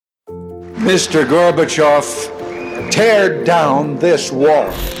Mr. Gorbachev, tear down this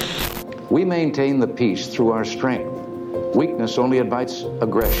wall. We maintain the peace through our strength. Weakness only invites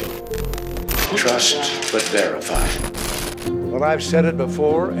aggression. Trust, but verify. Well, I've said it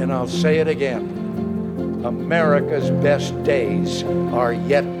before, and I'll say it again. America's best days are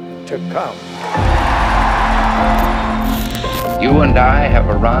yet to come. You and I have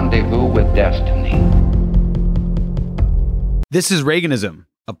a rendezvous with destiny. This is Reaganism,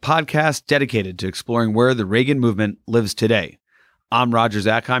 a podcast dedicated to exploring where the Reagan movement lives today. I'm Roger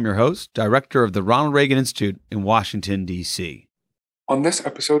Zakheim, your host, director of the Ronald Reagan Institute in Washington, D.C. On this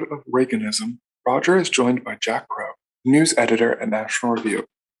episode of Reaganism, Roger is joined by Jack Crow, news editor at National Review.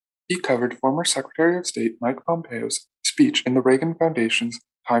 He covered former Secretary of State Mike Pompeo's speech in the Reagan Foundation's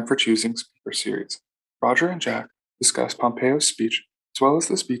Time for Choosing Speaker series. Roger and Jack discuss Pompeo's speech, as well as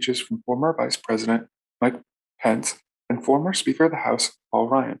the speeches from former Vice President Mike Pence and former Speaker of the House Paul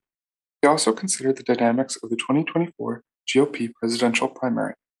Ryan. They also considered the dynamics of the 2024 GOP presidential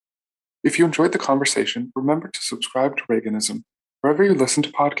primary. If you enjoyed the conversation, remember to subscribe to Reaganism wherever you listen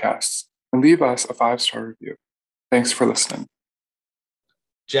to podcasts and leave us a 5-star review. Thanks for listening.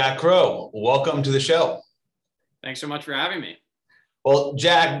 Jack Crow, welcome to the show. Thanks so much for having me. Well,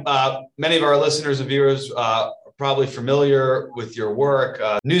 Jack, many of our listeners and viewers are probably familiar with your work,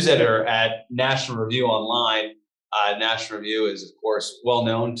 news editor at National Review Online. National Review is, of course, well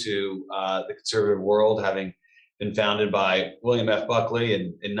known to the conservative world, having been founded by William F. Buckley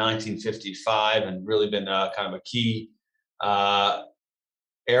in 1955 and really been kind of a key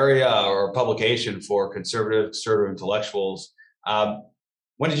area or publication for conservative intellectuals.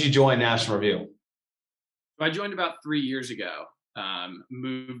 When did you join National Review? I joined about 3 years ago.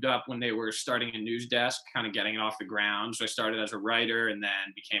 Moved up when they were starting a news desk, kind of getting it off the ground. So I started as a writer and then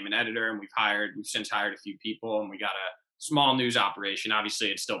became an editor, and we've since hired a few people, and we got a small news operation. Obviously,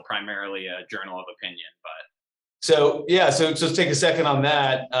 it's still primarily a journal of opinion, but. So just take a second on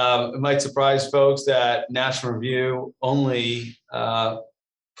that. It might surprise folks that National Review only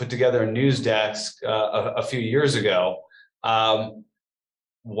put together a news desk a few years ago.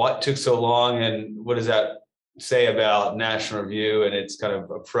 What took so long, and what does that say about National Review and its kind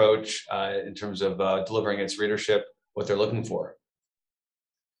of approach in terms of delivering its readership what they're looking for?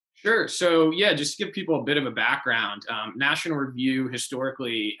 Sure. So just to give people a bit of a background, National Review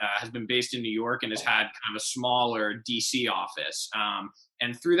historically has been based in New York and has had kind of a smaller DC office.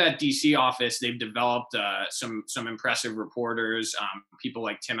 And through that DC office, they've developed some impressive reporters, people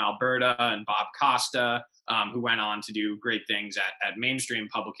like Tim Alberta and Bob Costa, who went on to do great things at mainstream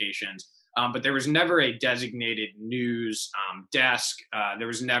publications. But there was never a designated news desk. There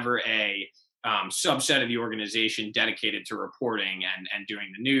was never a subset of the organization dedicated to reporting and doing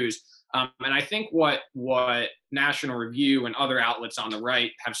the news. And I think what National Review and other outlets on the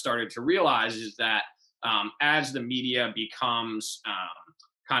right have started to realize is that as the media becomes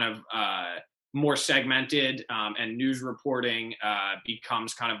kind of more segmented and news reporting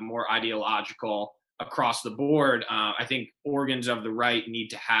becomes kind of more ideological across the board, I think organs of the right need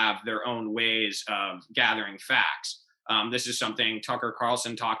to have their own ways of gathering facts. This is something Tucker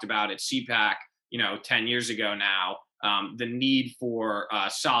Carlson talked about at CPAC, 10 years ago now, the need for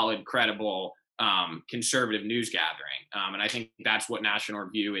solid, credible, conservative news gathering. And I think that's what National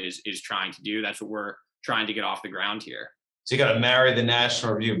Review is trying to do. That's what we're trying to get off the ground here. So you got to marry the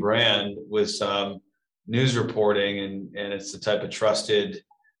National Review brand with some news reporting, and it's the type of trusted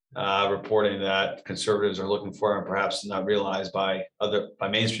reporting that conservatives are looking for and perhaps not realized by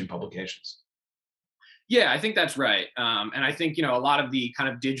mainstream publications. Yeah, I think that's right. And I think, a lot of the kind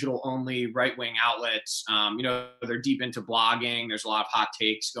of digital only right-wing outlets, they're deep into blogging. There's a lot of hot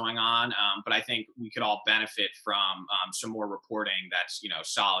takes going on. But I think we could all benefit from some more reporting that's,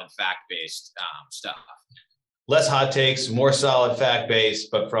 solid fact-based stuff. Less hot takes, more solid fact-based,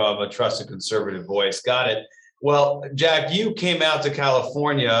 but from a trusted conservative voice. Got it. Well, Jack, you came out to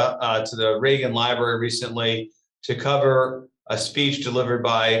California to the Reagan Library recently to cover a speech delivered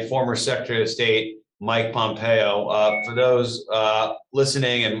by former Secretary of State Mike Pompeo. For those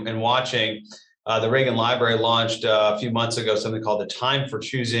listening and watching, the Reagan Library launched a few months ago something called the Time for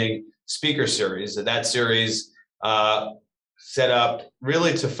Choosing Speaker series. That series set up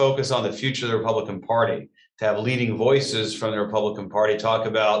really to focus on the future of the Republican Party, to have leading voices from the Republican Party talk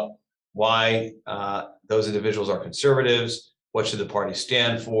about why those individuals are conservatives, what should the party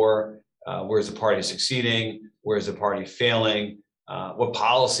stand for, where's the party succeeding, where's the party failing, what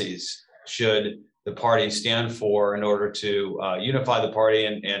policies should the party stand for in order to unify the party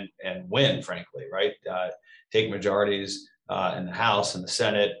and win, frankly, right? Take majorities in the House and the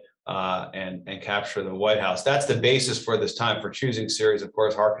Senate, and capture the White House. That's the basis for this Time for Choosing series, of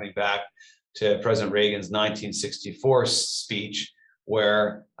course, harkening back to President Reagan's 1964 speech,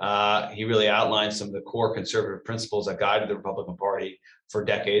 where he really outlined some of the core conservative principles that guided the Republican Party for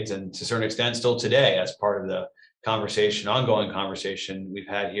decades, and to a certain extent still today, as part of the conversation, ongoing conversation we've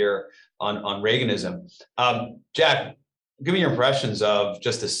had here on Reaganism. Jack, give me your impressions of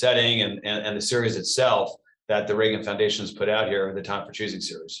just the setting and the series itself that the Reagan Foundation has put out here, the Time for Choosing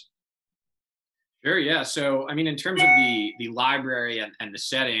series. Sure. Yeah. So, I mean, in terms of the library and the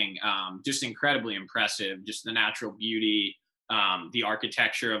setting, just incredibly impressive. Just the natural beauty, the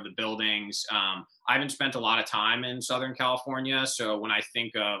architecture of the buildings. I haven't spent a lot of time in Southern California, so when I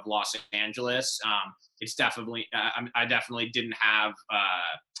think of Los Angeles, it's definitely I definitely didn't have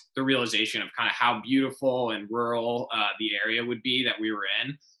the realization of kind of how beautiful and rural the area would be that we were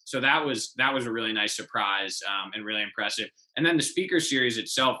in. So that was a really nice surprise and really impressive. And then the speaker series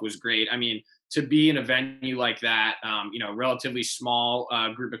itself was great. I mean, to be in a venue like that, relatively small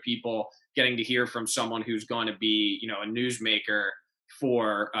group of people getting to hear from someone who's going to be, a newsmaker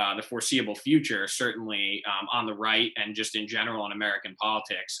for the foreseeable future, certainly on the right and just in general in American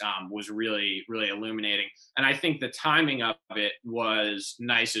politics, was really, really illuminating. And I think the timing of it was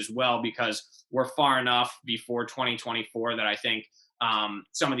nice as well, because we're far enough before 2024 that I think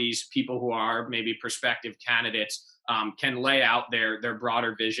some of these people who are maybe prospective candidates can lay out their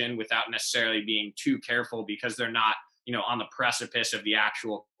broader vision without necessarily being too careful, because they're not, on the precipice of the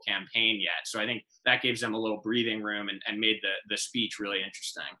actual campaign yet. So I think that gives them a little breathing room and made the speech really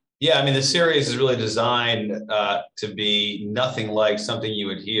interesting. Yeah, I mean, the series is really designed to be nothing like something you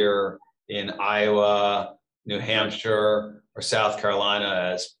would hear in Iowa, New Hampshire, or South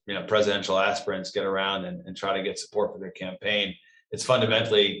Carolina as presidential aspirants get around and try to get support for their campaign. It's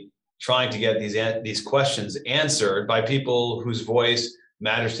fundamentally trying to get these questions answered by people whose voice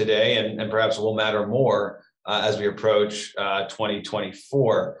matters today and perhaps will matter more as we approach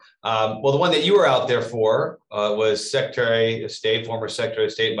 2024. Well, the one that you were out there for was former Secretary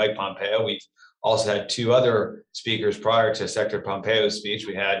of State Mike Pompeo. We've also had two other speakers prior to Secretary Pompeo's speech.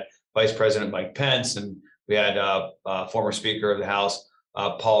 We had Vice President Mike Pence, and we had former Speaker of the House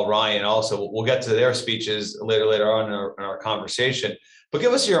Paul Ryan. Also, we'll get to their speeches later on in our conversation. But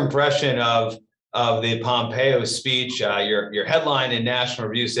give us your impression of the Pompeo speech. Your headline in National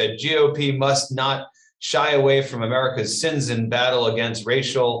Review said, "GOP must not shy away from America's sins in battle against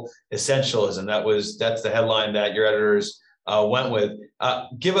racial essentialism." That's the headline that your editors went with.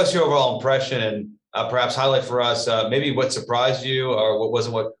 Give us your overall impression and perhaps highlight for us maybe what surprised you or what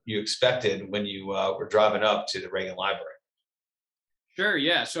wasn't what you expected when you were driving up to the Reagan Library. Sure.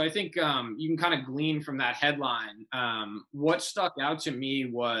 Yeah. So I think you can kind of glean from that headline. What stuck out to me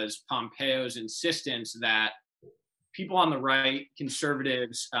was Pompeo's insistence that people on the right,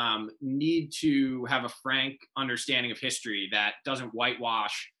 conservatives, need to have a frank understanding of history that doesn't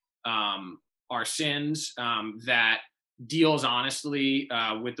whitewash our sins, that deals honestly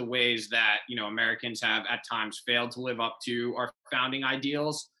with the ways that Americans have at times failed to live up to our founding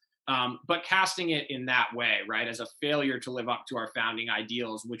ideals. But casting it in that way, right, as a failure to live up to our founding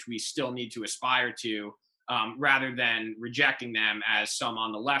ideals, which we still need to aspire to, rather than rejecting them as some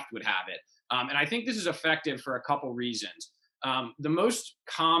on the left would have it. And I think this is effective for a couple reasons. The most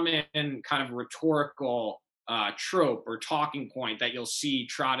common kind of rhetorical trope or talking point that you'll see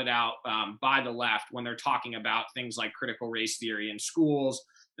trotted out by the left when they're talking about things like critical race theory in schools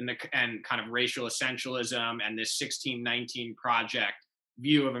and kind of racial essentialism and this 1619 Project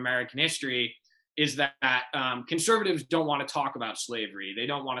view of American history is that conservatives don't want to talk about slavery. They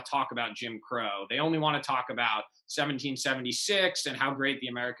don't want to talk about Jim Crow. They only want to talk about 1776 and how great the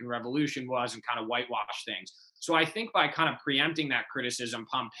American Revolution was and kind of whitewash things. So I think by kind of preempting that criticism,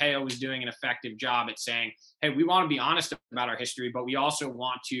 Pompeo was doing an effective job at saying, hey, we want to be honest about our history, but we also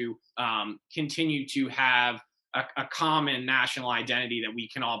want to continue to have a common national identity that we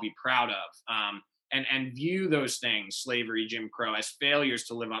can all be proud of. And view those things, slavery, Jim Crow, as failures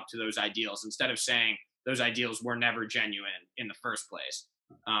to live up to those ideals, instead of saying those ideals were never genuine in the first place.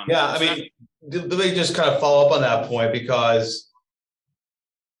 Let me just kind of follow up on that point, because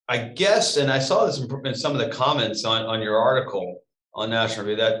I guess, and I saw this in some of the comments on your article on National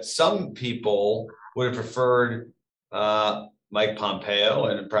Review, that some people would have preferred Mike Pompeo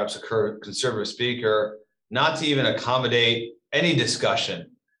and perhaps a conservative speaker not to even accommodate any discussion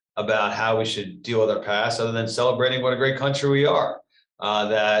about how we should deal with our past, other than celebrating what a great country we are.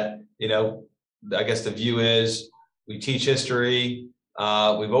 I guess the view is we teach history.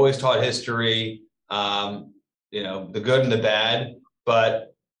 We've always taught history, the good and the bad,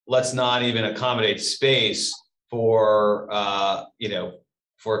 but let's not even accommodate space for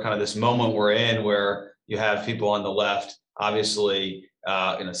for kind of this moment we're in, where you have people on the left, obviously,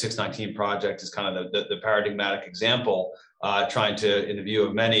 619 Project is kind of the paradigmatic example, trying to, in the view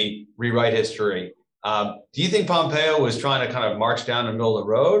of many, rewrite history. Do you think Pompeo was trying to kind of march down the middle of the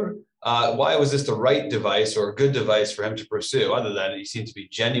road? Why was this the right device or a good device for him to pursue, other than he seems to be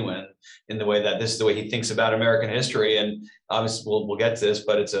genuine in the way that this is the way he thinks about American history? And obviously we'll get to this,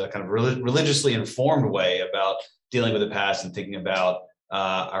 but it's a kind of religiously informed way about dealing with the past and thinking about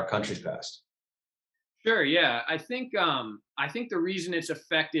our country's past. Sure. Yeah. I think the reason it's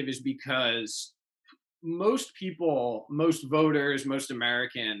effective is because most people, most voters, most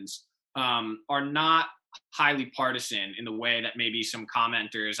Americans are not highly partisan in the way that maybe some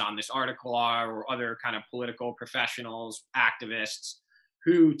commenters on this article are, or other kind of political professionals, activists,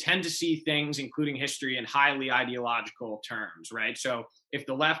 who tend to see things, including history, in highly ideological terms, right? So if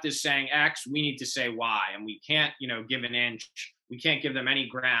the left is saying X, we need to say Y, and we can't, give an inch. We can't give them any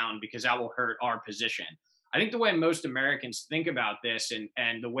ground because that will hurt our position. I think the way most Americans think about this,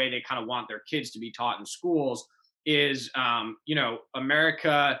 and the way they kind of want their kids to be taught in schools is,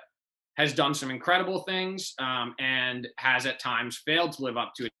 America has done some incredible things and has at times failed to live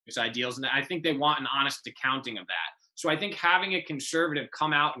up to its ideals. And I think they want an honest accounting of that. So I think having a conservative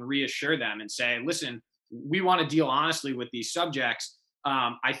come out and reassure them and say, listen, we want to deal honestly with these subjects.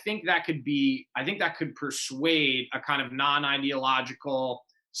 I think that could persuade a kind of non-ideological,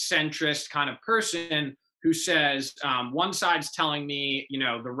 centrist kind of person who says, one side's telling me,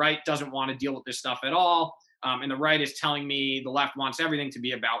 the right doesn't want to deal with this stuff at all. And the right is telling me the left wants everything to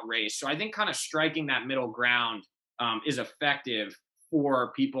be about race. So I think kind of striking that middle ground is effective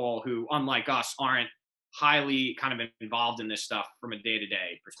for people who, unlike us, aren't highly kind of involved in this stuff from a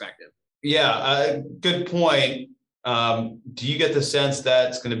day-to-day perspective. Yeah, good point. Do you get the sense that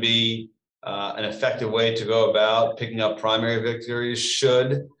it's going to be an effective way to go about picking up primary victories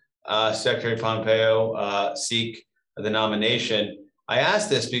should Secretary Pompeo seek the nomination? I ask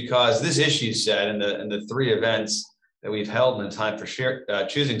this because this issue set in the three events that we've held in the Time for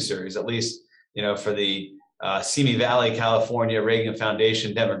Choosing series, at least for the Simi Valley, California Reagan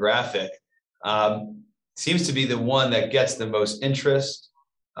Foundation demographic, seems to be the one that gets the most interest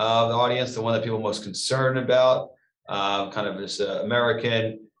of the audience, the one that people are most concerned about, kind of this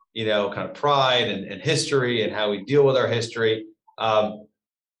American, kind of pride and history and how we deal with our history.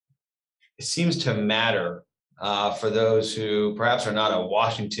 It seems to matter for those who perhaps are not a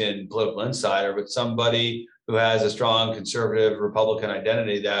Washington political insider, but somebody who has a strong conservative Republican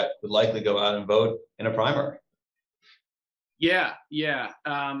identity that would likely go out and vote in a primary. Yeah.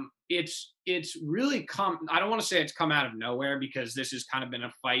 It's really I don't want to say it's come out of nowhere, because this has kind of been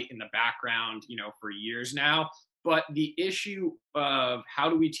a fight in the background, for years now. But the issue of how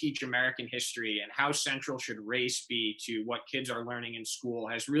do we teach American history and how central should race be to what kids are learning in school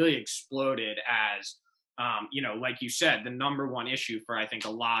has really exploded as, like you said, the number one issue for, I think, a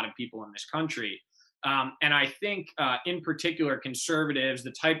lot of people in this country. And I think in particular, conservatives,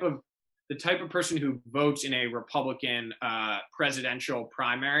 the type of person who votes in a Republican presidential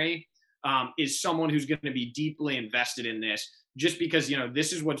primary is someone who's going to be deeply invested in this, just because,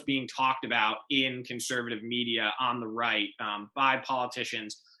 this is what's being talked about in conservative media on the right by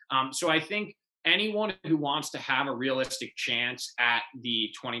politicians. So I think anyone who wants to have a realistic chance at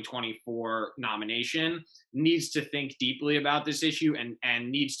the 2024 nomination needs to think deeply about this issue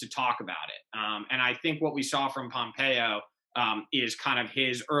and needs to talk about it. And I think what we saw from Pompeo is kind of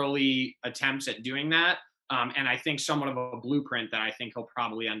his early attempts at doing that. And I think somewhat of a blueprint that I think he'll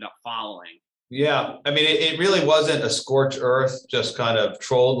probably end up following. Yeah, I mean, it really wasn't a scorched earth, just kind of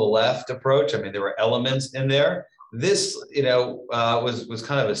troll the left approach. I mean, there were elements in there. This, was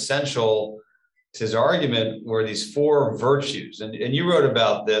kind of essential to his argument, were these four virtues. And you wrote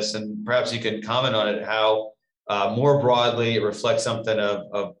about this, and perhaps you can comment on it, how more broadly it reflects something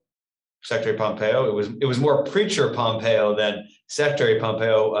of Secretary Pompeo. It was more preacher Pompeo than Secretary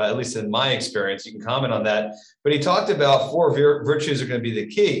Pompeo, at least in my experience. You can comment on that. But he talked about four virtues are going to be the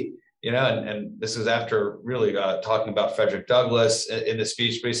key. And this is after really talking about Frederick Douglass in the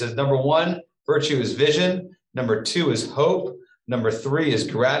speech. But he says, number one virtue is vision. Number two is hope. Number three is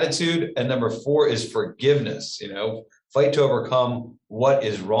gratitude. And number four is forgiveness. Fight to overcome what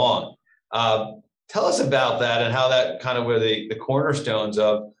is wrong. Tell us about that and how that kind of were the cornerstones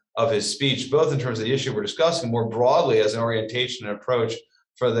of his speech, both in terms of the issue we're discussing, more broadly as an orientation and approach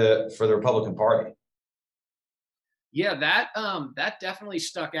for the Republican Party. Yeah, that definitely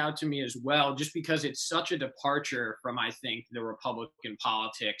stuck out to me as well, just because it's such a departure from, I think, the Republican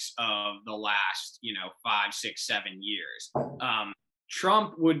politics of the last, 5, 6, 7 years.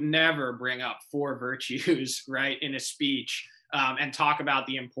 Trump would never bring up four virtues, right, in a speech. and talk about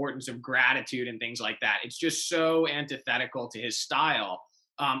the importance of gratitude and things like that. It's just so antithetical to his style.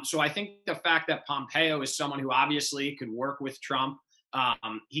 So I think the fact that Pompeo is someone who obviously could work with Trump,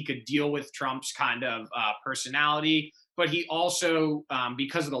 he could deal with Trump's kind of personality, but he also,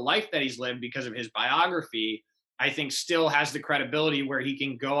 because of the life that he's lived, because of his biography, I think still has the credibility where he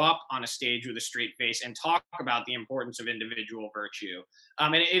can go up on a stage with a straight face and talk about the importance of individual virtue.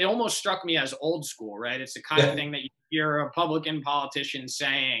 And it almost struck me as old school, right? It's the kind of thing that you hear a Republican politician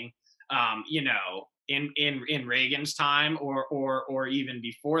saying, in Reagan's time or even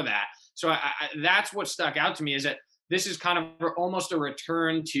before that. So that's what stuck out to me, is that this is kind of almost a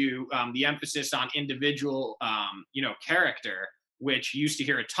return to the emphasis on individual, character, which you used to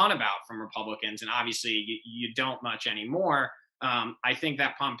hear a ton about from Republicans, and obviously you don't much anymore. I think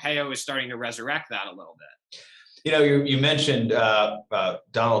that Pompeo is starting to resurrect that a little bit. You mentioned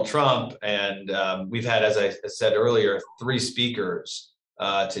Donald Trump, and we've had, as I said earlier, 3 speakers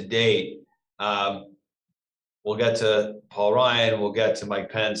to date. We'll get to Paul Ryan, we'll get to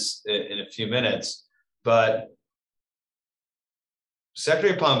Mike Pence in a few minutes, but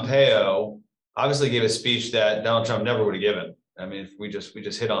Secretary Pompeo obviously gave a speech that Donald Trump never would have given. I mean, we just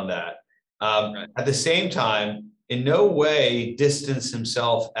hit on that. Right. At the same time, in no way distanced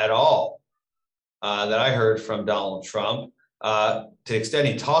himself at all that I heard from Donald Trump. To the extent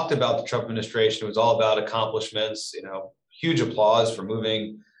he talked about the Trump administration, it was all about accomplishments, huge applause for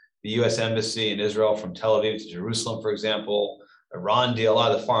moving the U.S. Embassy in Israel from Tel Aviv to Jerusalem, for example, Iran deal, a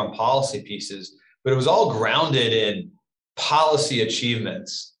lot of the foreign policy pieces, but it was all grounded in policy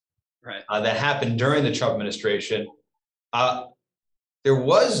achievements that happened during the Trump administration. There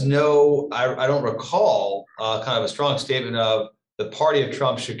was no, I don't recall, kind of a strong statement of the party of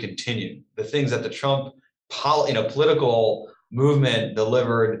Trump should continue. The things that the Trump political movement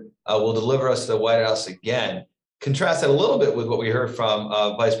delivered will deliver us to the White House again. Contrast that a little bit with what we heard from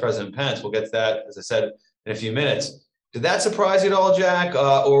Vice President Pence. We'll get to that, as I said, in a few minutes. Did that surprise you at all, Jack?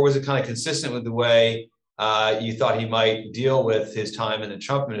 Or was it kind of consistent with the way you thought he might deal with his time in the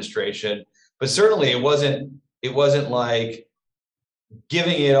Trump administration? But certainly it wasn't like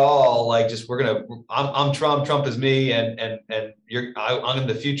giving it all, like just I'm Trump, Trump is me, and I'm in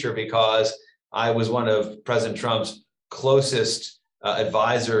the future because I was one of President Trump's closest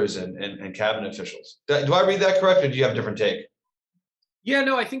advisors and cabinet officials. Do I read that correct, or do you have a different take? Yeah,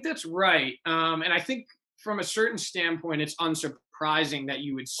 no, I think that's right. And I think from a certain standpoint, it's unsurprising that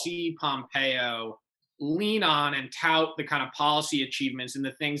you would see Pompeo lean on and tout the kind of policy achievements and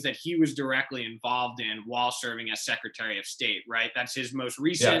the things that he was directly involved in while serving as Secretary of State, right? That's his most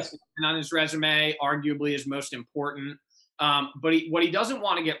recent on his resume, arguably his most important. But what he doesn't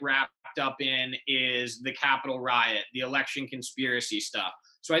want to get wrapped up in is the Capitol riot, the election conspiracy stuff.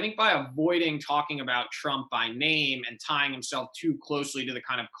 So I think by avoiding talking about Trump by name and tying himself too closely to the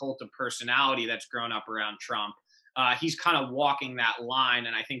kind of cult of personality that's grown up around Trump, he's kind of walking that line,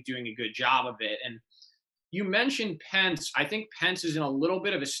 and I think doing a good job of it. And you mentioned Pence. I think Pence is in a little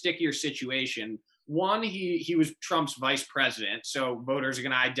bit of a stickier situation. One, he was Trump's vice president, so voters are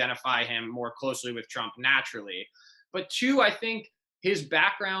going to identify him more closely with Trump naturally. But 2, I think his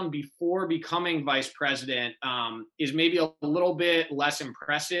background before becoming vice president is maybe a little bit less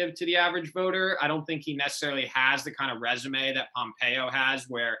impressive to the average voter. I don't think he necessarily has the kind of resume that Pompeo has,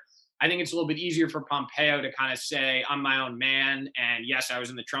 where I think it's a little bit easier for Pompeo to kind of say, I'm my own man, and yes, I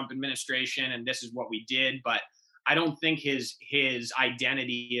was in the Trump administration, and this is what we did. But I don't think his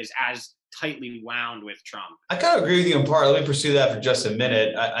identity is as tightly wound with Trump. I kind of agree with you in part. Let me pursue that for just a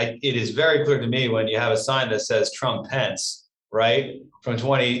minute. It is very clear to me when you have a sign that says Trump Pence, right, from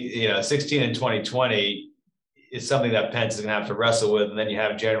 2016 and 2020, is something that Pence is going to have to wrestle with. And then you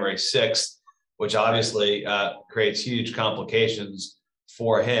have January 6th, which obviously creates huge complications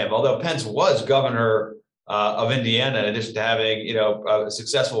for him. Although Pence was governor of Indiana, in addition to having a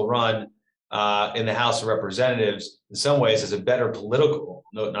successful run in the House of Representatives, in some ways has a better political,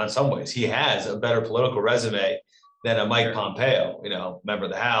 no, not in some ways, he has a better political resume than a Mike Pompeo, member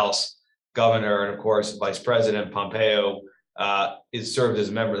of the House, governor, and of course, Vice President. Pompeo is served as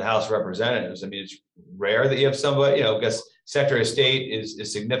a member of the House of Representatives. I mean, it's rare that you have somebody, I guess Secretary of State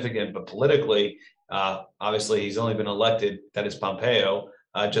is significant, but politically, obviously he's only been elected, that is Pompeo,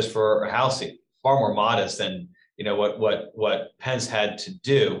 just for a House seat, far more modest than, what Pence had to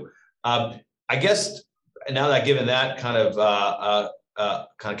do. I guess now that given that kind of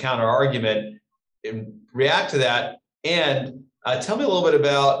counter argument, react to that and tell me a little bit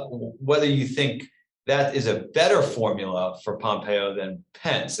about whether you think that is a better formula for Pompeo than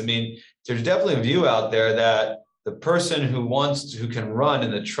Pence. I mean, there's definitely a view out there that the person who can run in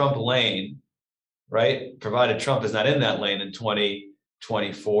the Trump lane right? Provided Trump is not in that lane in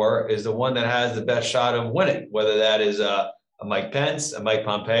 2024, is the one that has the best shot of winning, whether that is a Mike Pence, a Mike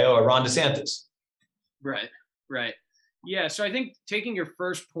Pompeo, or Ron DeSantis. Right, right. Yeah, so I think taking your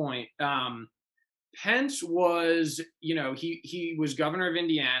first point, Pence was, he was governor of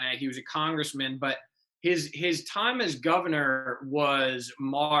Indiana. He was a congressman, but his time as governor was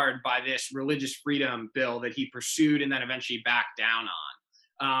marred by this religious freedom bill that he pursued and then eventually backed down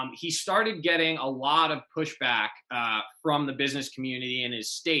on. He started getting a lot of pushback from the business community in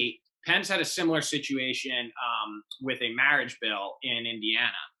his state. Pence had a similar situation with a marriage bill in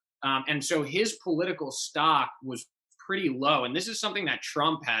Indiana. And so his political stock was pretty low. And this is something that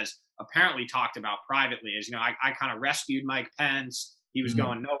Trump has apparently talked about privately, is, I kind of rescued Mike Pence. He was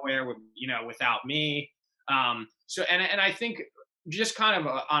going nowhere without me. So I think just kind of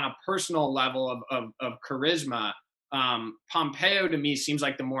on a personal level of charisma, Pompeo to me seems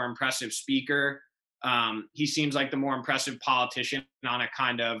like the more impressive speaker. He seems like the more impressive politician on a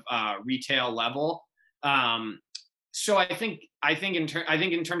kind of retail level. So I think in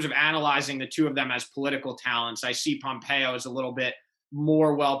terms of analyzing the two of them as political talents, I see Pompeo as a little bit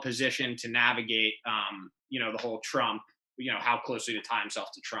more well positioned to navigate, the whole Trump, how closely to tie himself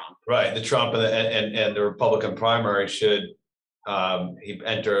to Trump. Right, the Trump and the Republican primary should he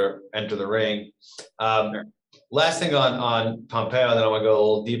enter the ring. Sure. Last thing on Pompeo, then I want to go a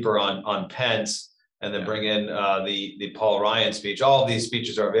little deeper on Pence, and then bring in the Paul Ryan speech. All of these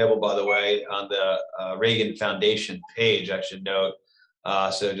speeches are available, by the way, on the Reagan Foundation page, I should note.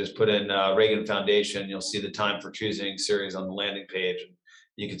 So just put in Reagan Foundation, you'll see the Time for Choosing series on the landing page. And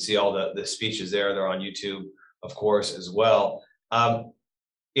you can see all the speeches there. They're on YouTube, of course, as well.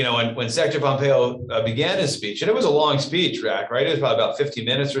 When Secretary Pompeo began his speech, and it was a long speech, right? It was probably about 50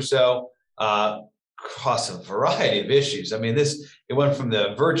 minutes or so, across a variety of issues. I mean, it went from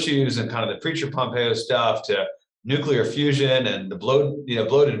the virtues and kind of the preacher Pompeo stuff to nuclear fusion and the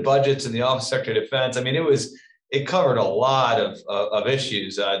bloated budgets in the Office of Secretary of Defense. I mean, it covered a lot of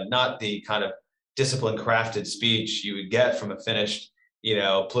issues, not the kind of disciplined, crafted speech you would get from a finished,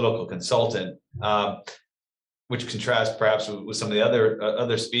 political consultant, which contrasts perhaps with some of the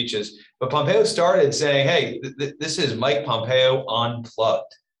other speeches. But Pompeo started saying, "Hey, this is Mike Pompeo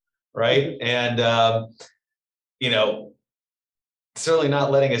unplugged." Right. And, certainly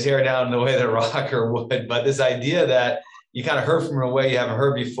not letting his hair down in the way that a rocker would, but this idea that you kind of heard from him in a way you haven't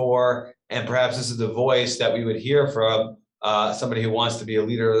heard before. And perhaps this is the voice that we would hear from somebody who wants to be a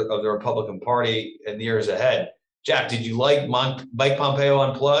leader of the Republican Party in the years ahead. Jack, did you like Mike Pompeo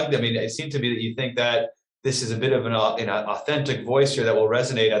unplugged? I mean, it seemed to me that you think that this is a bit of an authentic voice here that will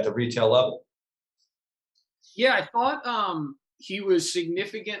resonate at the retail level. Yeah, I thought he was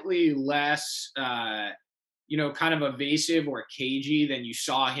significantly less, kind of evasive or cagey than you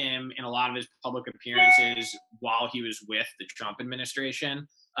saw him in a lot of his public appearances while he was with the Trump administration.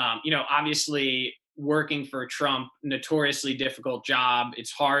 Obviously working for Trump, notoriously difficult job.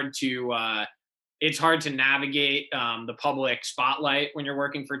 It's hard to navigate the public spotlight when you're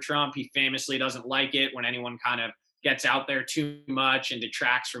working for Trump. He famously doesn't like it when anyone kind of gets out there too much and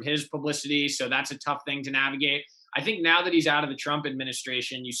detracts from his publicity. So that's a tough thing to navigate. I think now that he's out of the Trump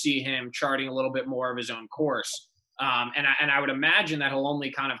administration, you see him charting a little bit more of his own course. And I would imagine that he'll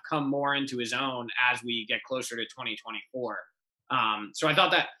only kind of come more into his own as we get closer to 2024. So I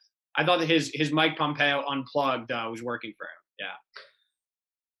thought that his Mike Pompeo unplugged was working for him. Yeah.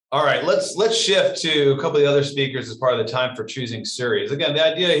 All right, let's shift to a couple of the other speakers as part of the Time for Choosing series. Again, the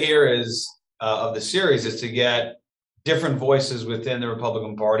idea here is of the series is to get different voices within the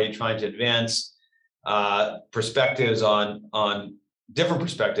Republican Party trying to advance perspectives on different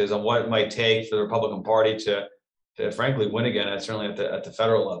perspectives on what it might take for the Republican Party to frankly win again, certainly at the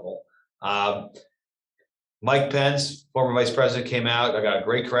federal level. Mike Pence, former vice president, came out. I got a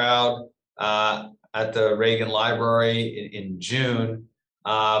great crowd at the Reagan Library in June.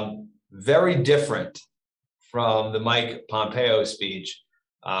 Very different from the Mike Pompeo speech.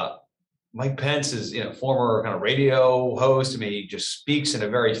 Mike Pence is, former kind of radio host. I mean, he just speaks in a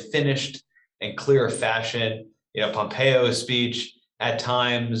very finished and clear fashion. Pompeo's speech at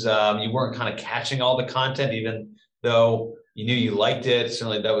times you weren't kind of catching all the content, even though you knew you liked it.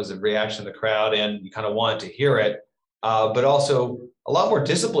 Certainly, that was a reaction of the crowd, and you kind of wanted to hear it. But also a lot more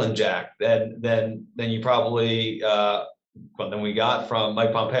disciplined, Jack, than you probably than we got from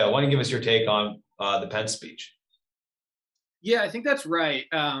Mike Pompeo. Why don't you give us your take on the Pence speech? Yeah, I think that's right.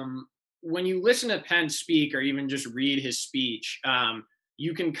 When you listen to Pence speak or even just read his speech,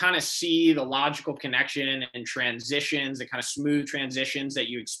 you can kind of see the logical connection and transitions, the kind of smooth transitions that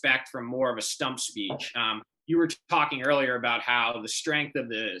you expect from more of a stump speech. you were talking earlier about how the strength of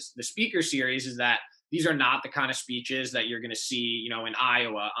the speaker series is that these are not the kind of speeches that you're going to see, in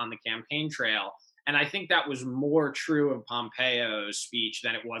Iowa on the campaign trail. And I think that was more true of Pompeo's speech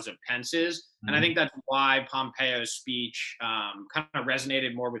than it was of Pence's. And I think that's why Pompeo's speech kind of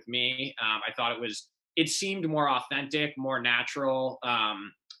resonated more with me. I thought it seemed more authentic, more natural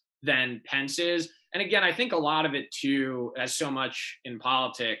than Pence's. And again, I think a lot of it too, as so much in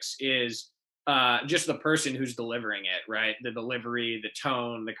politics, is just the person who's delivering it, right? The delivery, the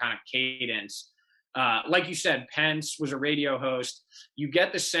tone, the kind of cadence. Like you said, Pence was a radio host. You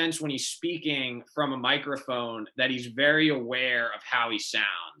get the sense when he's speaking from a microphone that he's very aware of how he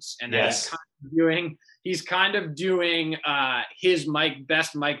sounds, and that he's kind of doing his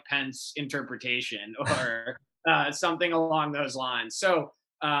best Mike Pence interpretation or something along those lines. So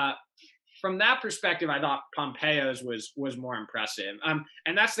from that perspective, I thought Pompeo's was more impressive.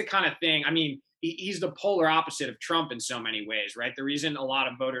 And that's the kind of thing. I mean, he's the polar opposite of Trump in so many ways, right? The reason a lot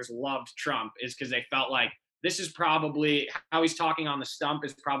of voters loved Trump is because they felt like this is probably how he's talking on the stump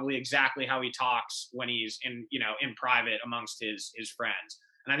is probably exactly how he talks when he's in private amongst his friends.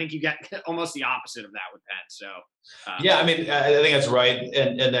 And I think you get almost the opposite of that with Pence. So yeah, I mean, I think that's right.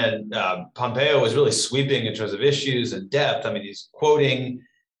 And then Pompeo was really sweeping in terms of issues and depth. I mean, he's quoting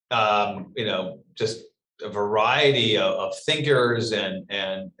just a variety of thinkers and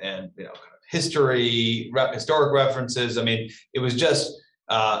historic references. I mean, it was just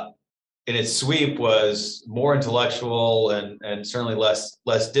in its sweep was more intellectual and certainly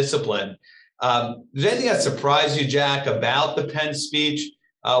less disciplined. Did anything that surprised you, Jack, about the Pence speech?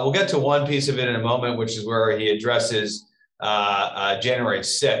 We'll get to one piece of it in a moment, which is where he addresses January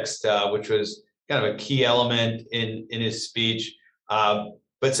 6th, which was kind of a key element in his speech.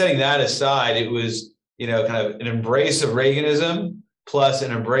 But setting that aside, it was kind of an embrace of Reaganism plus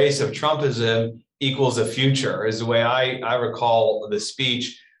an embrace of Trumpism equals a future, is the way I recall the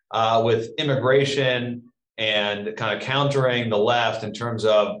speech, with immigration and kind of countering the left in terms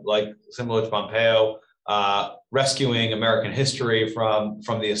of, like, similar to Pompeo, rescuing American history from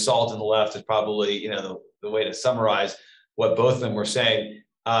the assault on the left is probably the way to summarize what both of them were saying.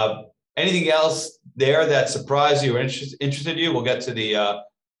 Anything else there that surprised you or interested you? We'll get to the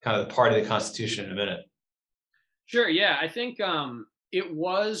kind of the part of the Constitution in a minute. Sure. Yeah, I think it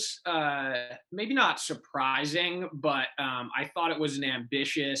was maybe not surprising, but I thought it was an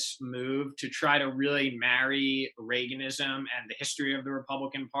ambitious move to try to really marry Reaganism and the history of the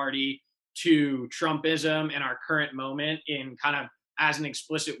Republican Party to Trumpism in our current moment in kind of as an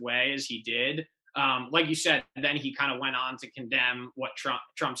explicit way as he did. Like you said, then he kind of went on to condemn what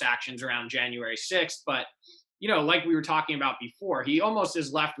Trump's actions around January 6th. But, like we were talking about before, he almost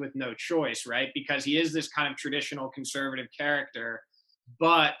is left with no choice, right? Because he is this kind of traditional conservative character,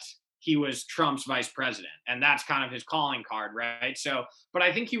 but he was Trump's vice president. And that's kind of his calling card, right? So, but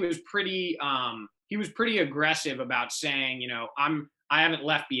I think he was pretty aggressive about saying, I haven't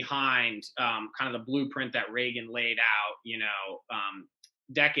left behind kind of the blueprint that Reagan laid out,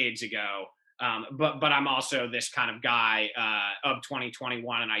 decades ago. But I'm also this kind of guy of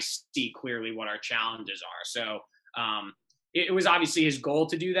 2021, and I see clearly what our challenges are. So it was obviously his goal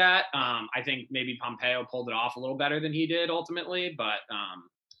to do that. I think maybe Pompeo pulled it off a little better than he did ultimately, but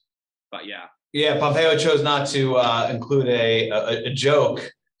yeah. Yeah, Pompeo chose not to include a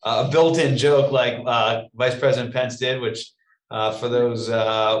joke, a built-in joke like Vice President Pence did, which for those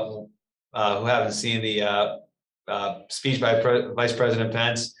who haven't seen the speech by Vice President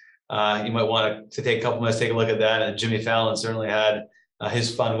Pence, you might want to take a couple minutes, take a look at that. And Jimmy Fallon certainly had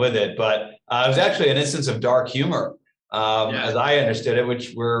his fun with it. But it was actually an instance of dark humor, as I understood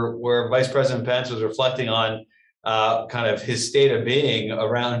it, where Vice President Pence was reflecting on kind of his state of being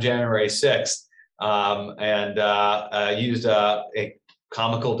around January 6th, and used a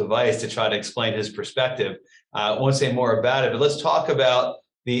comical device to try to explain his perspective. I won't say more about it, but let's talk about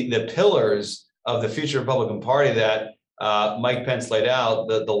the pillars of the future Republican Party that Mike Pence laid out.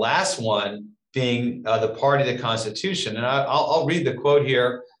 The last one being the party of the Constitution, and I'll read the quote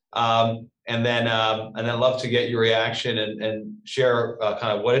here, and then love to get your reaction and share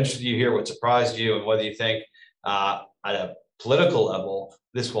kind of what interested you here, what surprised you, and whether you think at a political level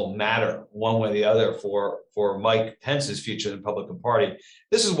this will matter one way or the other for Mike Pence's future in the Republican Party.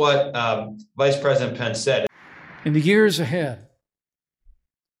 This is what Vice President Pence said. In the years ahead,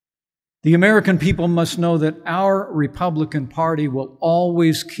 the American people must know that our Republican Party will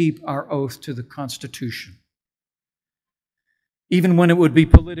always keep our oath to the Constitution, even when it would be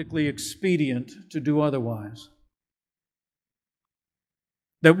politically expedient to do otherwise.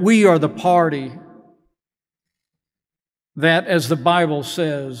 That we are the party that, as the Bible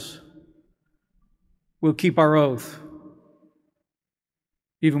says, we'll keep our oath,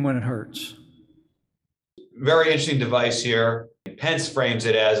 even when it hurts. Very interesting device here. Pence frames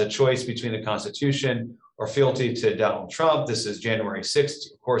it as a choice between the Constitution or fealty to Donald Trump. This is January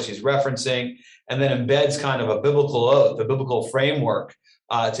 6th, of course, he's referencing, and then embeds kind of a biblical oath, a biblical framework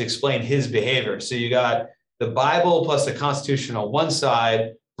to explain his behavior. So you got the Bible plus the Constitution on one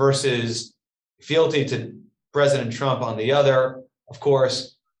side versus fealty to President Trump on the other. Of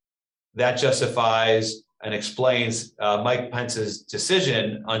course, that justifies and explains Mike Pence's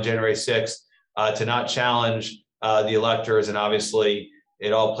decision on January 6th to not challenge the electors. And obviously,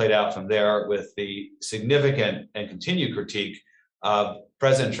 it all played out from there with the significant and continued critique of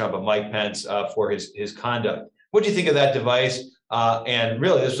President Trump and Mike Pence for his conduct. What do you think of that device? And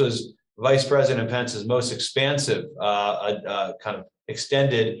really, this was Vice President Pence's most expansive kind of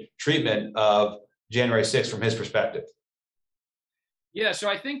extended treatment of January 6th from his perspective. Yeah, so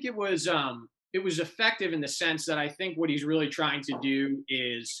I think it was effective in the sense that I think what he's really trying to do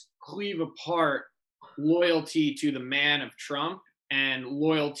is cleave apart loyalty to the man of Trump and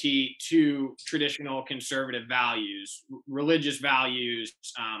loyalty to traditional conservative values, religious values,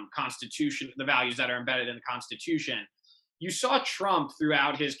 Constitution, the values that are embedded in the Constitution. You saw Trump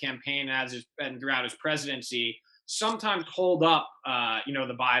throughout his campaign and throughout his presidency sometimes hold up,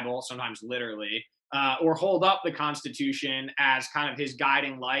 the Bible, sometimes literally, or hold up the Constitution as kind of his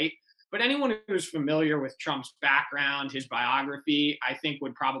guiding light. But anyone who's familiar with Trump's background, his biography, I think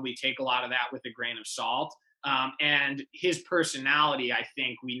would probably take a lot of that with a grain of salt. And his personality, I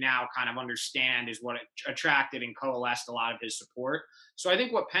think we now kind of understand is what attracted and coalesced a lot of his support. So I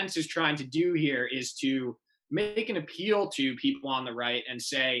think what Pence is trying to do here is to make an appeal to people on the right and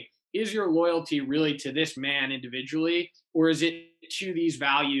say, is your loyalty really to this man individually, or is it to these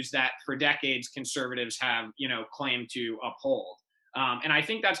values that for decades conservatives have, claimed to uphold? And I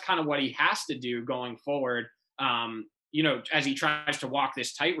think that's kind of what he has to do going forward, as he tries to walk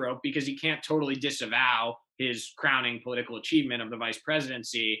this tightrope, because he can't totally disavow his crowning political achievement of the vice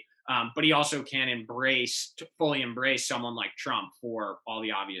presidency, but he also can't fully embrace someone like Trump for all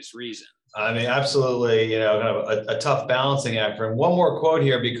the obvious reasons. I mean, absolutely, kind of a tough balancing act. And one more quote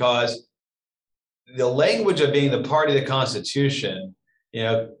here, because the language of being the party of the Constitution,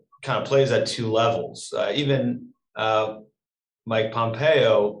 kind of plays at two levels. Even Mike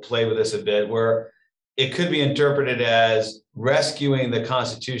Pompeo played with this a bit, where it could be interpreted as rescuing the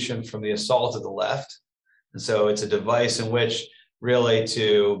Constitution from the assault of the left. And so it's a device in which really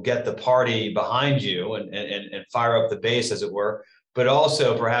to get the party behind you and fire up the base, as it were. But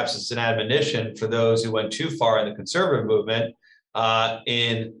also perhaps it's an admonition for those who went too far in the conservative movement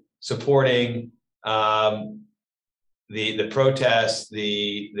in supporting the protests,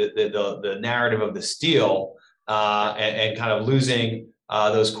 the narrative of the steal, and kind of losing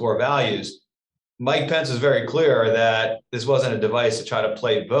those core values. Mike Pence was very clear that this wasn't a device to try to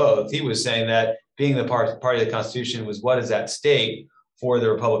play both. He was saying that being the party of the Constitution was what is at stake for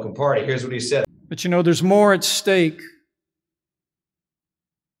the Republican Party. Here's what he said. But there's more at stake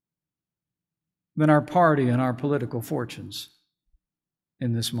than our party and our political fortunes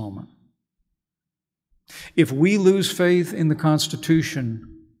in this moment. If we lose faith in the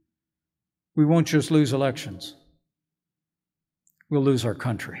Constitution, we won't just lose elections. We'll lose our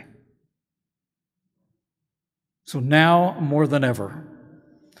country. So now, more than ever,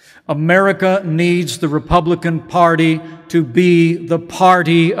 America needs the Republican Party to be the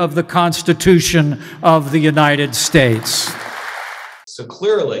party of the Constitution of the United States. So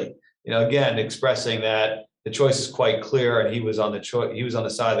clearly, again, expressing that the choice is quite clear, and he was on the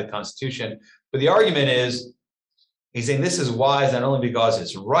side of the Constitution. But the argument is, he's saying this is wise not only because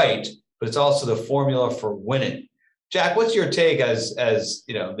it's right, but it's also the formula for winning. Jack, what's your take as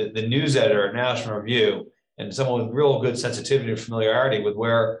the news editor at National Review and someone with real good sensitivity and familiarity with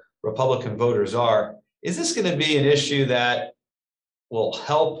where Republican voters are? Is this going to be an issue that will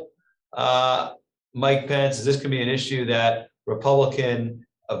help Mike Pence? Is this going to be an issue that Republican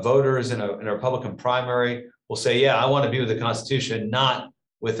voters in a Republican primary will say, yeah, I want to be with the Constitution, not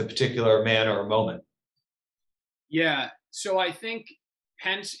with a particular man or a moment? Yeah, so I think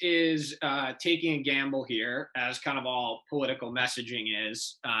Pence is taking a gamble here, as kind of all political messaging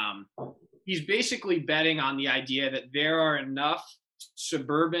is. He's basically betting on the idea that there are enough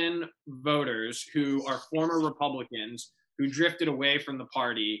suburban voters who are former Republicans who drifted away from the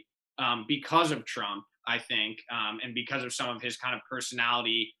party because of Trump, I think, and because of some of his kind of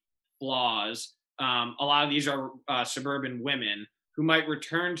personality flaws. A lot of these are suburban women who might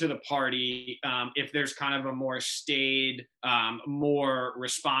return to the party if there's kind of a more staid, more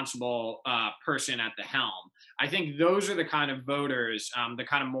responsible person at the helm. I think those are the kind of voters, the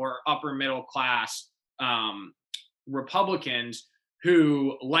kind of more upper middle class Republicans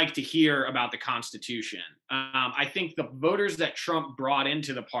who like to hear about the Constitution. I think the voters that Trump brought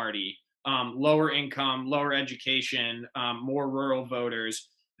into the party, lower income, lower education, more rural voters,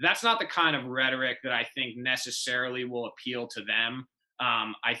 that's not the kind of rhetoric that I think necessarily will appeal to them.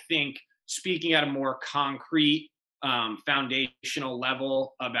 I think speaking at a more concrete, foundational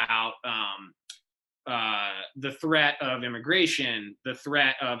level about the threat of immigration, the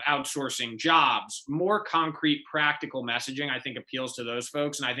threat of outsourcing jobs, more concrete, practical messaging, I think appeals to those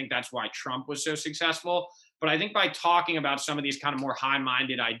folks. And I think that's why Trump was so successful. But I think by talking about some of these kind of more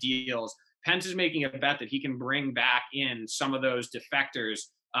high-minded ideals, Pence is making a bet that he can bring back in some of those defectors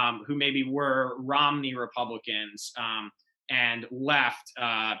who maybe were Romney Republicans and left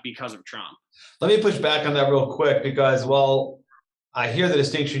because of Trump. Let me push back on that real quick because, well, I hear the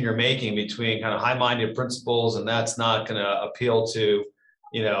distinction you're making between kind of high-minded principles, and that's not going to appeal to,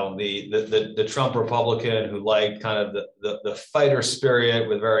 you know, the Trump Republican who liked kind of the fighter spirit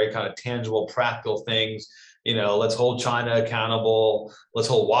with very kind of tangible, practical things. You know, let's hold China accountable. Let's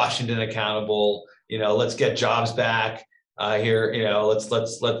hold Washington accountable. You know, let's get jobs back here. You know, let's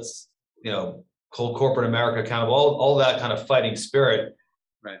you know, hold corporate America accountable. All that kind of fighting spirit.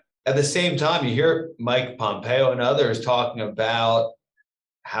 At the same time, you hear Mike Pompeo and others talking about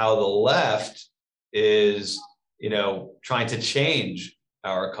how the left is, you know, trying to change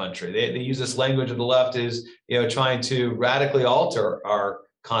our country. They use this language of the left is, you know, trying to radically alter our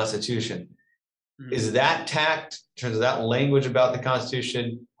Constitution. Mm-hmm. Is that tact, in terms of that language about the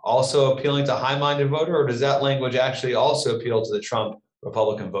Constitution, also appealing to high-minded voter, or does that language actually also appeal to the Trump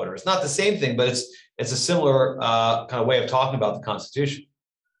Republican voter? It's not the same thing, but it's a similar kind of way of talking about the Constitution.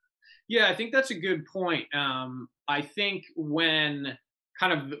 Yeah, I think that's a good point. I think when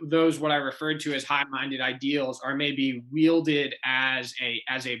kind of those what I referred to as high-minded ideals are maybe wielded as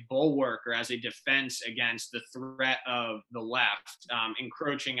a bulwark or as a defense against the threat of the left,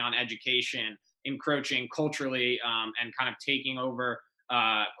 encroaching on education, encroaching culturally, and kind of taking over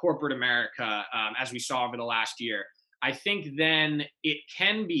corporate America, as we saw over the last year. I think then it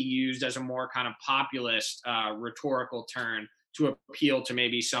can be used as a more kind of populist rhetorical turn to appeal to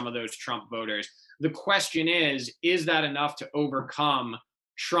maybe some of those Trump voters. The question is that enough to overcome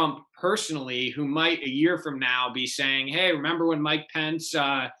Trump personally, who might a year from now be saying, hey, remember when Mike Pence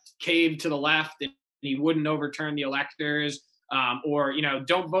caved to the left and he wouldn't overturn the electors? Or, you know,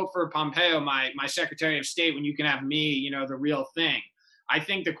 don't vote for Pompeo, my Secretary of State, when you can have me, you know, the real thing. I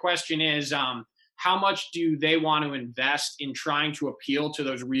think the question is, how much do they want to invest in trying to appeal to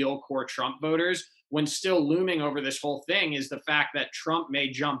those real core Trump voters, when still looming over this whole thing is the fact that Trump may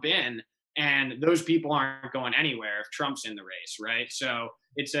jump in and those people aren't going anywhere if Trump's in the race, right? So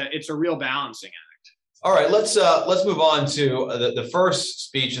it's a real balancing act. All right, let's move on to the first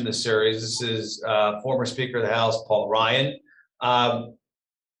speech in the series. This is former Speaker of the House, Paul Ryan.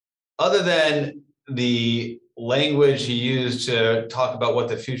 Other than the language he used to talk about what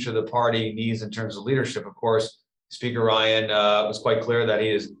the future of the party needs in terms of leadership, of course, Speaker Ryan was quite clear that he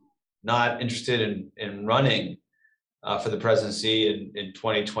is not interested in running for the presidency in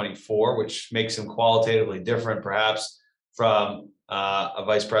 2024, which makes him qualitatively different, perhaps, from a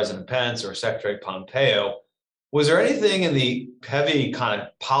Vice President Pence or Secretary Pompeo. Was there anything in the heavy kind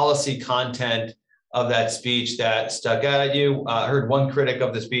of policy content of that speech that stuck out at you? I heard one critic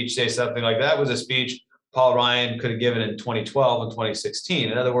of the speech say something like that was a speech Paul Ryan could have given in 2012 and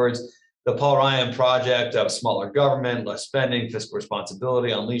 2016. In other words, the Paul Ryan project of smaller government, less spending, fiscal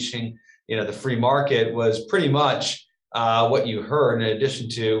responsibility, unleashing, you know, the free market was pretty much what you heard, in addition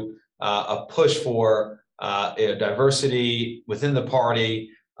to a push for diversity within the party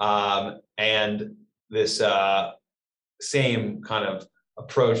and this same kind of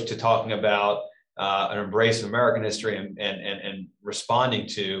approach to talking about an embrace of American history and responding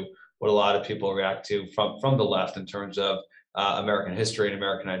to what a lot of people react to from the left in terms of American history and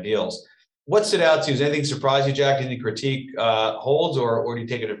American ideals. What stood out to you? Does anything surprise you, Jack? Any critique holds, or do you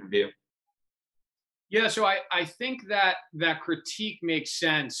take a different view? Yeah, so I think that critique makes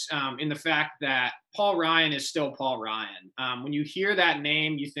sense in the fact that Paul Ryan is still Paul Ryan. When you hear that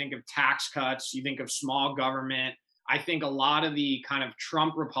name, you think of tax cuts, you think of small government. I think a lot of the kind of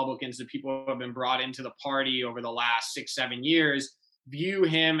Trump Republicans, the people who have been brought into the party over the last 6-7 years, view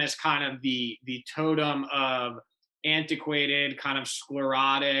him as kind of the totem of antiquated, kind of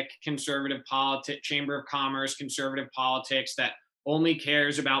sclerotic conservative politics, Chamber of Commerce conservative politics that only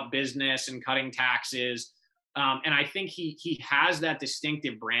cares about business and cutting taxes. And I think he has that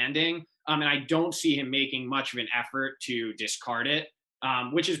distinctive branding. And I don't see him making much of an effort to discard it,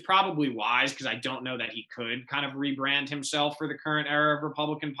 which is probably wise because I don't know that he could kind of rebrand himself for the current era of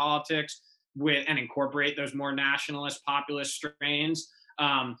Republican politics. and incorporate those more nationalist populist strains.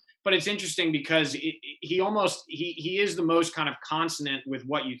 But it's interesting because he is the most kind of consonant with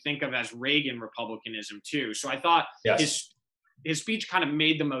what you think of as Reagan republicanism too. So I thought his speech kind of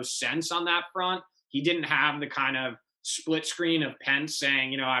made the most sense on that front. He didn't have the kind of split screen of Pence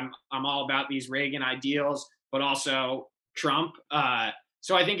saying, I'm all about these Reagan ideals, but also Trump.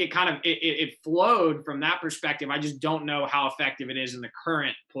 So I think it flowed from that perspective. I just don't know how effective it is in the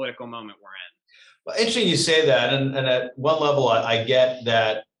current political moment we're in. Well, interesting you say that. And at one level, I get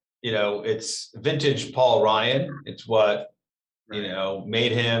that, it's vintage Paul Ryan. It's what,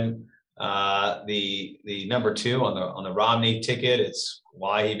 made him the number 2 on the Romney ticket. It's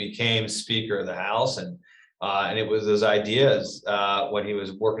why he became Speaker of the House. And it was those ideas when he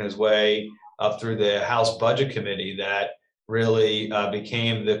was working his way up through the House Budget Committee that really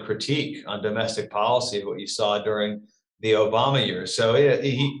became the critique on domestic policy of what you saw during the Obama years. So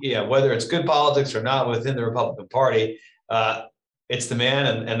whether it's good politics or not within the Republican Party, it's the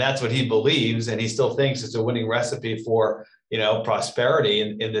man, and that's what he believes, and he still thinks it's a winning recipe for prosperity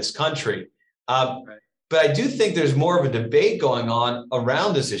in this country. But I do think there's more of a debate going on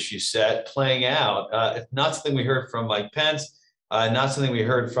around this issue set playing out. It's not something we heard from Mike Pence, not something we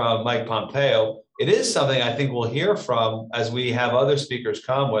heard from Mike Pompeo. It is something I think we'll hear from as we have other speakers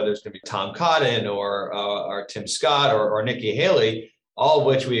come, whether it's going to be Tom Cotton or Tim Scott or Nikki Haley, all of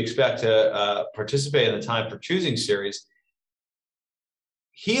which we expect to participate in the Time for Choosing series.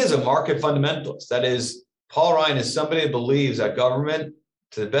 He is a market fundamentalist. That is, Paul Ryan is somebody who believes that government,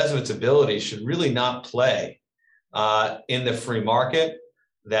 to the best of its ability, should really not play in the free market,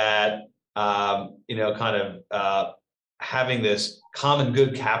 that, having this common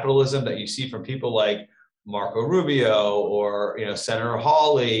good capitalism that you see from people like Marco Rubio or, Senator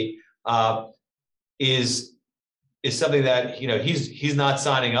Hawley is something that, he's not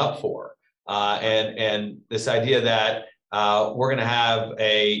signing up for. And this idea that we're going to have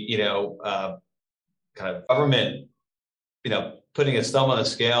a, kind of government, putting its thumb on the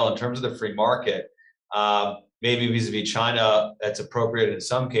scale in terms of the free market, maybe vis-a-vis China, that's appropriate in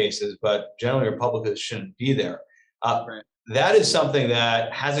some cases, but generally Republicans shouldn't be there. Right. That is something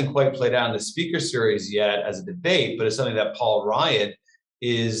that hasn't quite played out in the speaker series yet as a debate, but it's something that Paul Ryan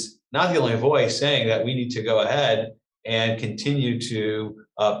is not the only voice saying that we need to go ahead and continue to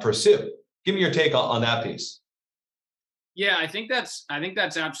pursue. Give me your take on that piece. Yeah, I think that's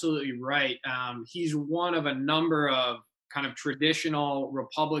absolutely right. He's one of a number of kind of traditional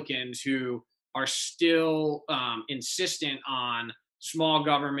Republicans who are still insistent on small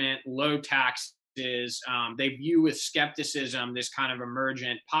government, low taxes. They view with skepticism this kind of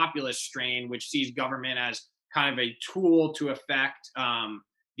emergent populist strain, which sees government as kind of a tool to affect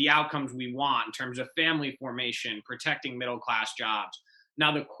the outcomes we want in terms of family formation, protecting middle-class jobs.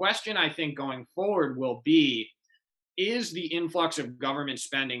 Now, the question I think going forward will be, is the influx of government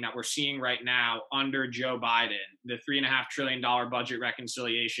spending that we're seeing right now under Joe Biden, the $3.5 trillion budget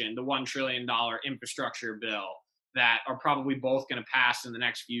reconciliation, the $1 trillion infrastructure bill that are probably both going to pass in the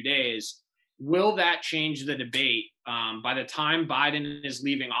next few days, will that change the debate? By the time Biden is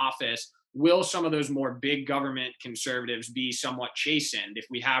leaving office, will some of those more big government conservatives be somewhat chastened if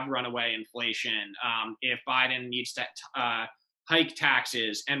we have runaway inflation, if Biden needs to hike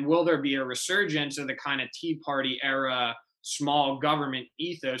taxes, and will there be a resurgence of the kind of Tea Party era small government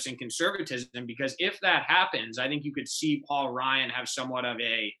ethos and conservatism? Because if that happens, I think you could see Paul Ryan have somewhat of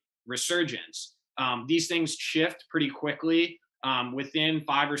a resurgence. These things shift pretty quickly. Within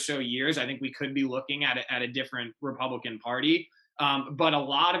 5 or so years, I think we could be looking at a different Republican Party. But a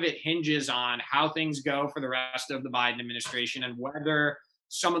lot of it hinges on how things go for the rest of the Biden administration and whether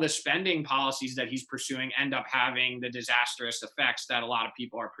some of the spending policies that he's pursuing end up having the disastrous effects that a lot of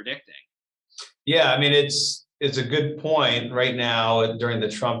people are predicting. Yeah, I mean, it's a good point right now during the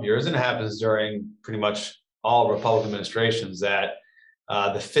Trump years, and it happens during pretty much all Republican administrations, that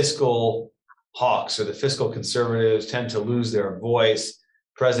the fiscal hawks or the fiscal conservatives tend to lose their voice.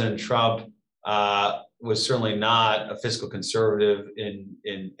 President Trump was certainly not a fiscal conservative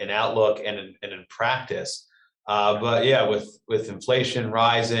in outlook and in practice. But yeah, with inflation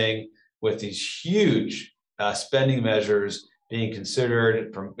rising, with these huge spending measures being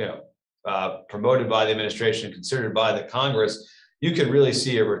considered, promoted by the administration, considered by the Congress, you could really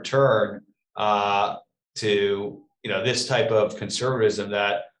see a return to this type of conservatism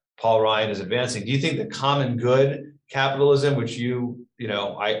that Paul Ryan is advancing. Do you think the common good capitalism, which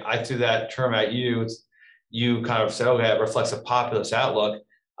I threw that term at you, you kind of said, okay, it reflects a populist outlook.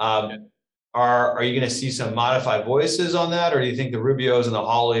 Are you going to see some modified voices on that, or do you think the Rubios and the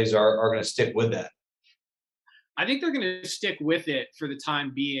Hawleys are going to stick with that? I think they're going to stick with it for the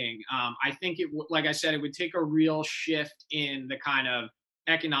time being. I think like I said, it would take a real shift in the kind of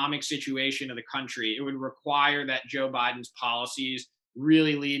economic situation of the country. It would require that Joe Biden's policies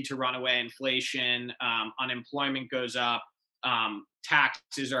really lead to runaway inflation, unemployment goes up,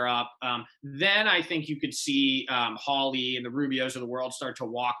 taxes are up. Then I think you could see Hawley and the Rubios of the world start to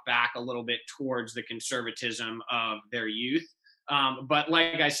walk back a little bit towards the conservatism of their youth. But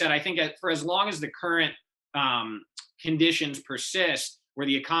like I said, I think for as long as the current conditions persist, where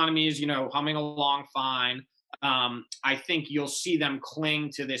the economy is, humming along fine, I think you'll see them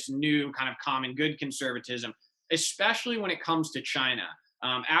cling to this new kind of common good conservatism, especially when it comes to China.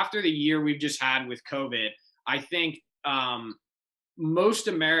 After the year we've just had with COVID, I think most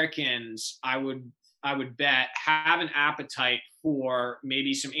Americans, I would bet, have an appetite for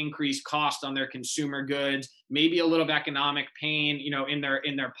maybe some increased cost on their consumer goods, maybe a little of economic pain, in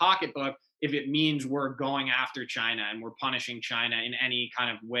their pocketbook, if it means we're going after China and we're punishing China in any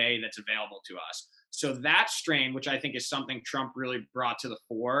kind of way that's available to us. So that strain, which I think is something Trump really brought to the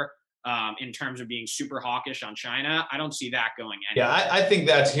fore, in terms of being super hawkish on China, I don't see that going anywhere. Yeah, I think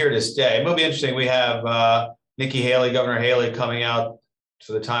that's here to stay. It'll be interesting. We have Nikki Haley, Governor Haley, coming out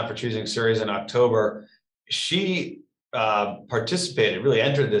to the Time for Choosing series in October. She participated, really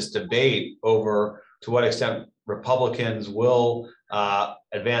entered this debate over to what extent Republicans will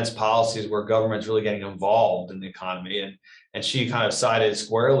advance policies where government's really getting involved in the economy. And she kind of sided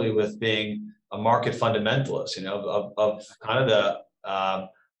squarely with being a market fundamentalist, of kind of the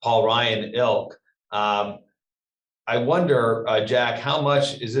Paul Ryan ilk. I wonder, Jack, how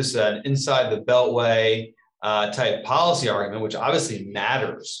much is this an inside the Beltway type policy argument, which obviously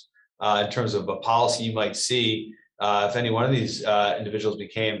matters in terms of a policy you might see if any one of these individuals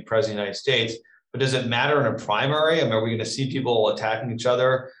became president of the United States. But does it matter in a primary? I mean, are we going to see people attacking each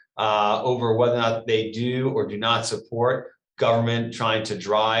other over whether or not they do or do not support government trying to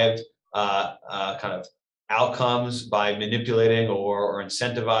drive kind of outcomes by manipulating or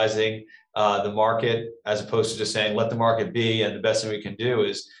incentivizing the market, as opposed to just saying, let the market be, and the best thing we can do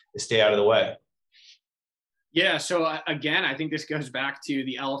is stay out of the way? Yeah. So again, I think this goes back to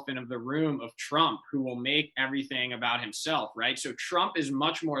the elephant of the room of Trump, who will make everything about himself, right? So Trump is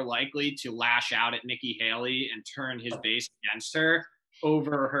much more likely to lash out at Nikki Haley and turn his base against her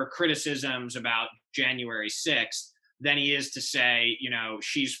over her criticisms about January 6th than he is to say,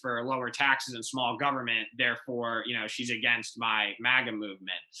 she's for lower taxes and small government, therefore, she's against my MAGA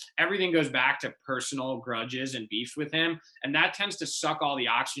movement. Everything goes back to personal grudges and beefs with him. And that tends to suck all the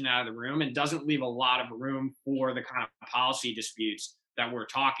oxygen out of the room and doesn't leave a lot of room for the kind of policy disputes that we're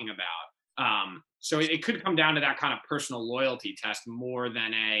talking about. So it could come down to that kind of personal loyalty test more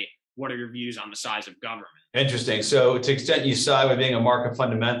than what are your views on the size of government? Interesting. So to the extent you side with being a market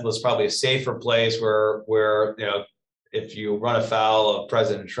fundamentalist, probably a safer place where if you run afoul of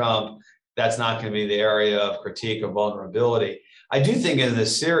President Trump, that's not going to be the area of critique or vulnerability. I do think in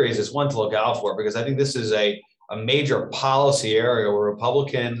this series is one to look out for, because I think this is a major policy area where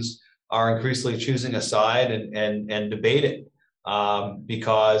Republicans are increasingly choosing a side and debating,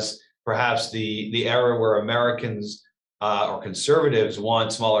 because perhaps the era where Americans or conservatives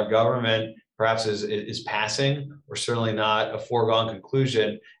want smaller government perhaps is passing, or certainly not a foregone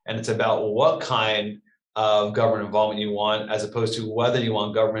conclusion. And it's about what kind of government involvement you want, as opposed to whether you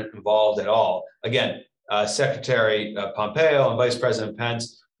want government involved at all. Again, Secretary Pompeo and Vice President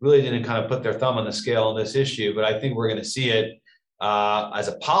Pence really didn't kind of put their thumb on the scale on this issue, but I think we're going to see it as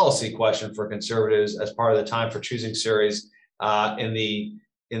a policy question for conservatives as part of the Time for Choosing series in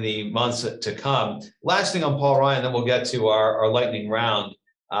the months to come. Last thing on Paul Ryan, then we'll get to our lightning round.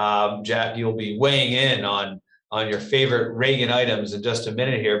 Jack, you'll be weighing in on your favorite Reagan items in just a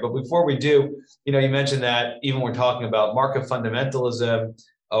minute here. But before we do, you mentioned that even when we're talking about market fundamentalism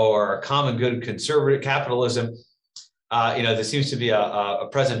or common good conservative capitalism, there seems to be a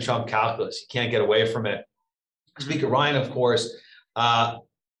President Trump calculus. You can't get away from it. Speaker Ryan, of course,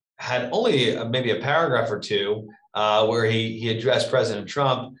 had only maybe a paragraph or two where he addressed President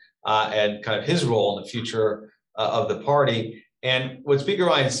Trump and kind of his role in the future of the party. And what Speaker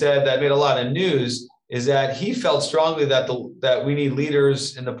Ryan said that made a lot of news is that he felt strongly that we need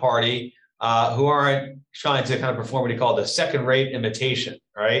leaders in the party who aren't trying to kind of perform what he called a second-rate imitation,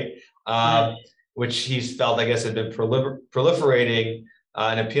 right? Which he felt, I guess, had been proliferating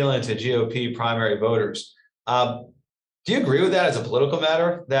and appealing to GOP primary voters. Do you agree with that as a political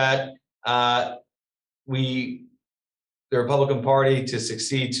matter, that the Republican Party, to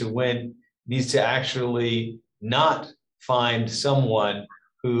succeed, to win, needs to actually not find someone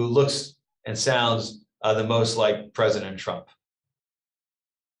who looks and sounds the most like President Trump?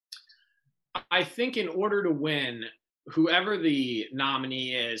 I think in order to win, whoever the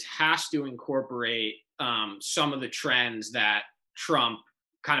nominee is has to incorporate some of the trends that Trump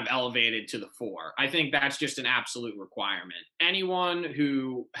kind of elevated to the fore. I think that's just an absolute requirement. Anyone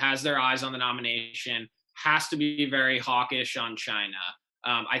who has their eyes on the nomination has to be very hawkish on China.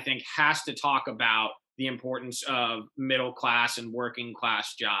 I think has to talk about the importance of middle class and working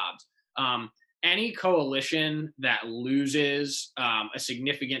class jobs. Any coalition that loses a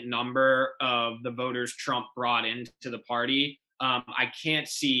significant number of the voters Trump brought into the party, I can't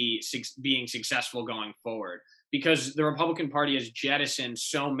see being successful going forward, because the Republican Party has jettisoned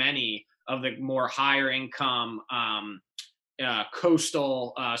so many of the more higher income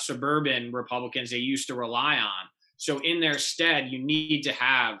coastal suburban Republicans they used to rely on. So in their stead, you need to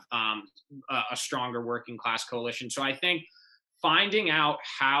have a stronger working class coalition. So I think finding out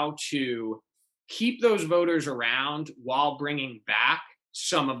how to keep those voters around while bringing back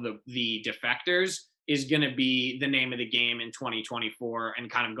some of the defectors is going to be the name of the game in 2024 and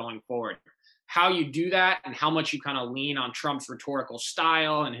kind of going forward. How you do that and how much you kind of lean on Trump's rhetorical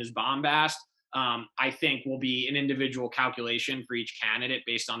style and his bombast, I think will be an individual calculation for each candidate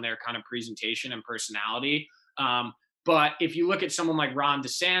based on their kind of presentation and personality. But if you look at someone like Ron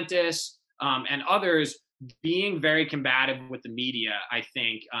DeSantis and others, being very combative with the media, I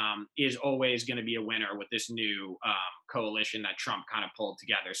think, is always going to be a winner with this new coalition that Trump kind of pulled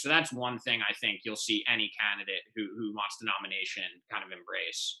together. So that's one thing I think you'll see any candidate who wants the nomination kind of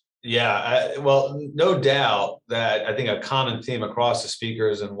embrace. Yeah, well, no doubt that I think a common theme across the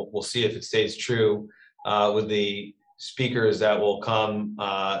speakers, and we'll see if it stays true with the speakers that will come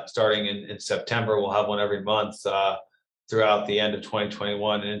starting in September. We'll have one every month throughout the end of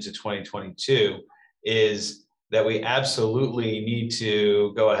 2021 and into 2022, is that we absolutely need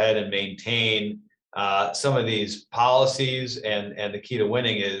to go ahead and maintain some of these policies, and the key to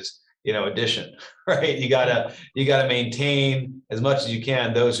winning is, addition, right? You gotta maintain as much as you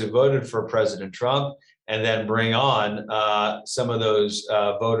can those who voted for President Trump, and then bring on some of those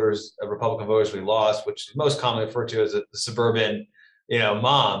voters, Republican voters we lost, which is most commonly referred to as the suburban,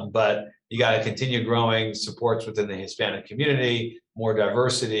 mom. But you got to continue growing supports within the Hispanic community, more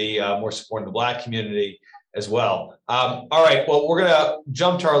diversity, more support in the Black community as well. All right, well, we're gonna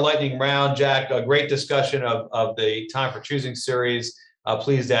jump to our lightning round. Jack, a great discussion of the Time for Choosing series.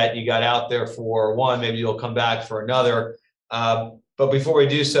 Pleased that you got out there for one. Maybe you'll come back for another. But before we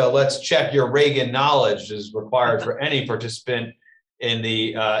do so, let's check your Reagan knowledge, as required for any participant in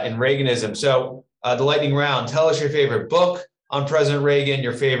in Reaganism. So the lightning round, tell us your favorite book on President Reagan,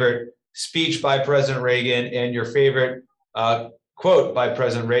 your favorite speech by President Reagan, and your favorite quote by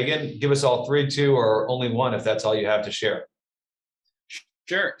President Reagan. Give us all three, two, or only one if that's all you have to share.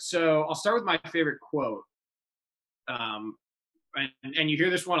 Sure. So I'll start with my favorite quote. And you hear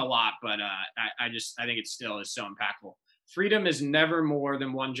this one a lot, but I think it still is so impactful. Freedom is never more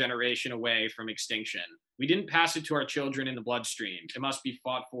than one generation away from extinction. We didn't pass it to our children in the bloodstream. It must be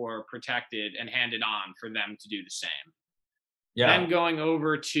fought for, protected, and handed on for them to do the same. Yeah. Then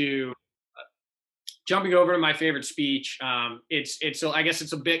jumping over to my favorite speech. I guess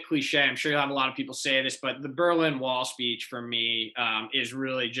it's a bit cliche. I'm sure you'll have a lot of people say this, but the Berlin Wall speech for me is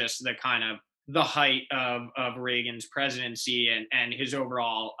really just the kind of the height of Reagan's presidency and his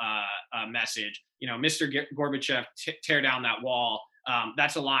overall message. Mr. Gorbachev, tear down that wall.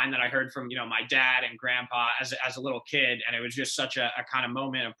 That's a line that I heard from, my dad and grandpa as a little kid. And it was just such a kind of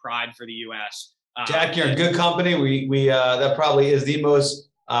moment of pride for the U.S. Jack, you're in good company. We that probably is the most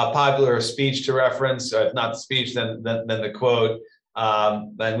popular speech to reference, if not the speech, then the quote.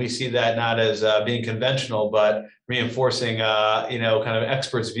 And we see that not as being conventional, but reinforcing, kind of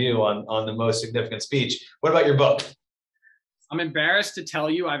experts' view on the most significant speech. What about your book? I'm embarrassed to tell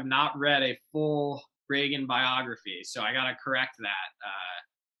you I've not read a full Reagan biography, so I got to correct that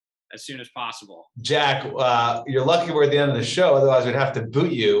as soon as possible. Jack, you're lucky we're at the end of the show. Otherwise, we'd have to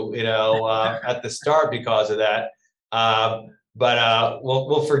boot you, at the start because of that. But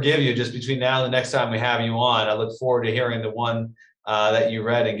we'll forgive you just between now and the next time we have you on. I look forward to hearing the one that you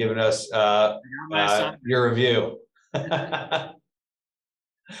read and giving us your review.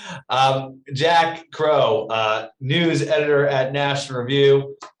 Jack Crow, news editor at National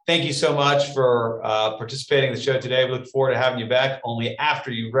Review. Thank you so much for participating in the show today. We look forward to having you back only after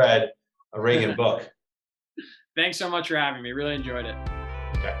you've read a Reagan book. Thanks so much for having me. Really enjoyed it.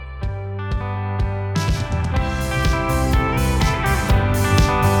 Okay.